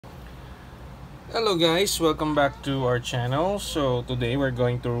Hello guys, welcome back to our channel. So today we're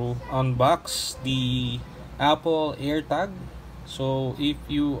going to unbox the Apple AirTag. So if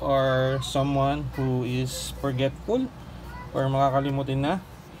you are someone who is forgetful or makakalimutin na,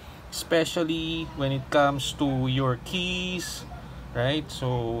 especially when it comes to your keys, right?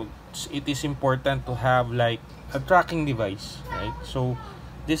 So it is important to have like a tracking device, right? So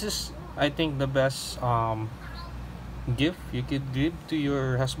this is, I think, the best gift you could give to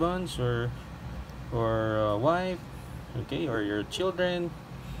your husbands or wife, okay, or your children.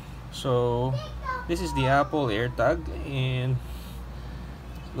 So this is the Apple AirTag, and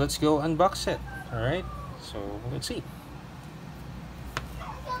let's go unbox it. All right, so let's see.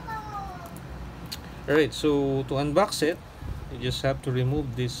 All right, so to unbox it, you just have to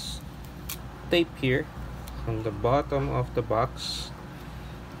remove this tape here from the bottom of the box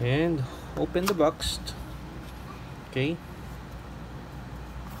and open the box. Okay,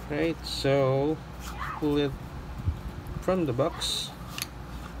 right, so pull it from the box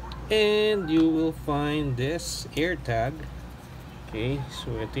and you will find this AirTag. Okay,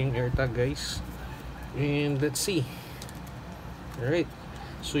 so ito yung AirTag guys, and let's see. Alright,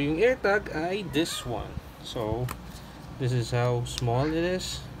 so yung AirTag ay this one. So this is how small it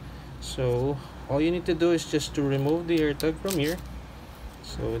is. So all you need to do is just to remove the AirTag from here.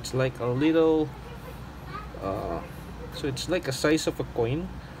 So it's like a little so it's like a size of a coin,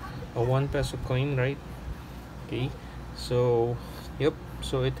 a 1 peso coin, right? Okay, so yep,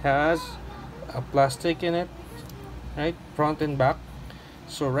 so it has a plastic in it, right, front and back.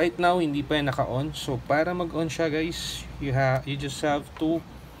 So right now hindi pa yan naka-on. So para mag-on siya guys, you just have to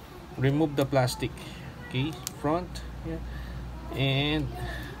remove the plastic. Okay, front, yeah, and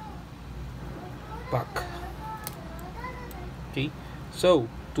back. Okay, so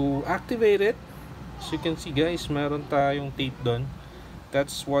to activate it, as you can see guys, meron tayong tape doon.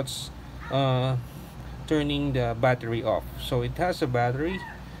 That's what's turning the battery off. So it has a battery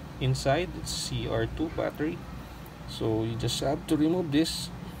inside. It's CR2 battery. So you just have to remove this.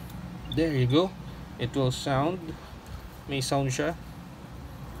 There you go. It will sound. May sound siya.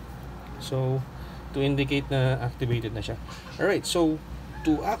 So to indicate na activated na siya. Alright, so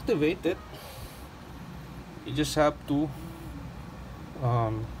to activate it, you just have to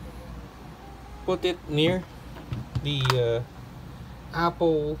put it near the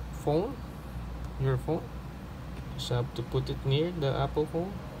Apple phone. Your phone. Just have to put it near the Apple phone.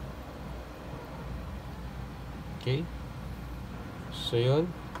 Okay, so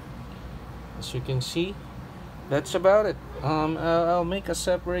yun, as you can see, that's about it. I'll make a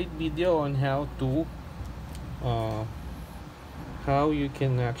separate video on how to how you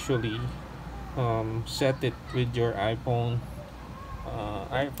can actually set it with your iPhone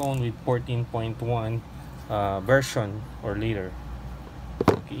with 14.1 version or later.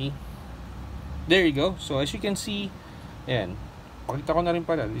 Okay, there you go. So as you can see, ayan, pakita ko na rin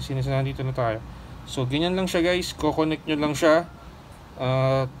pala, nandito na tayo. So ganyan lang siya guys, ko-connect nyo lang siya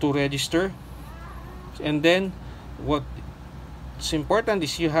to register, and then what's important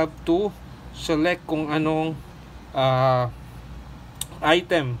is you have to select kung anong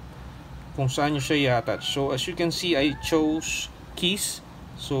item, kung saan nyo siya i-attach. So as you can see, I chose keys,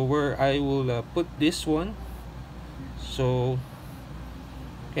 so where I will put this one. So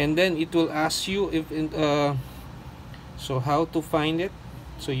and then it will ask you if so how to find it.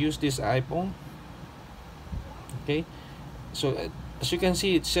 So use this iPhone. Okay, so as you can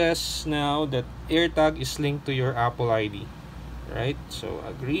see, it says now that AirTag is linked to your Apple ID, right? So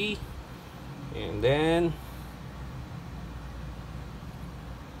agree, and then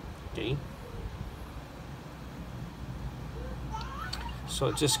okay,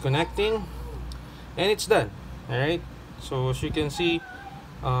 so it's just connecting and it's done. All right, so as you can see,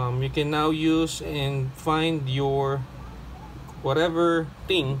 you can now use and find your whatever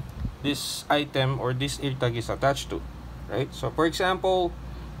thing this item or this AirTag is attached to, right? So for example,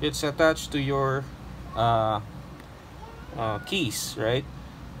 it's attached to your keys, right?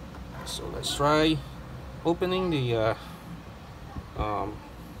 So let's try opening the all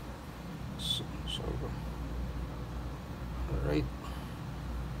right,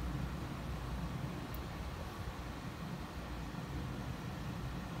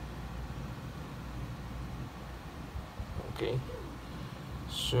 okay.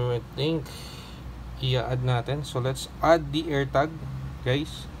 So I think i-add natin. So let's add the AirTag,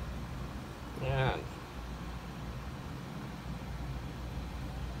 guys. Yan.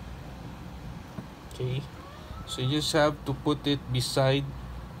 Okay. So you just have to put it beside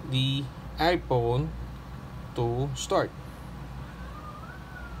the iPhone to start.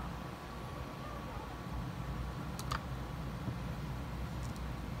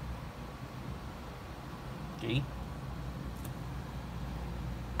 Okay,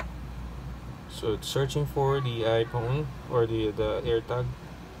 so it's searching for the iPhone or the AirTag.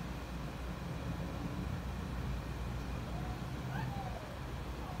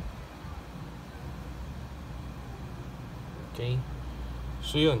 Okay,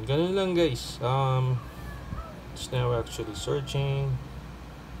 so yun, ganun lang guys. It's now actually searching.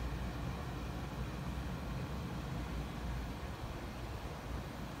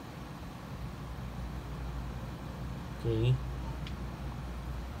 Okay,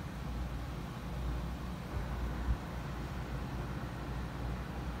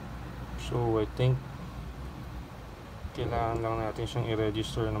 so I think kailangan lang natin siyang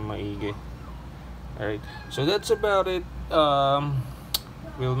i-register ng maigi. Alright, so that's about it.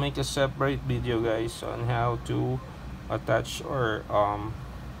 We'll make a separate video guys on how to attach or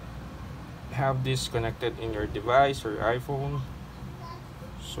have this connected in your device or iPhone,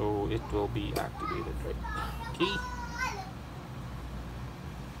 so it will be activated, right? Okay.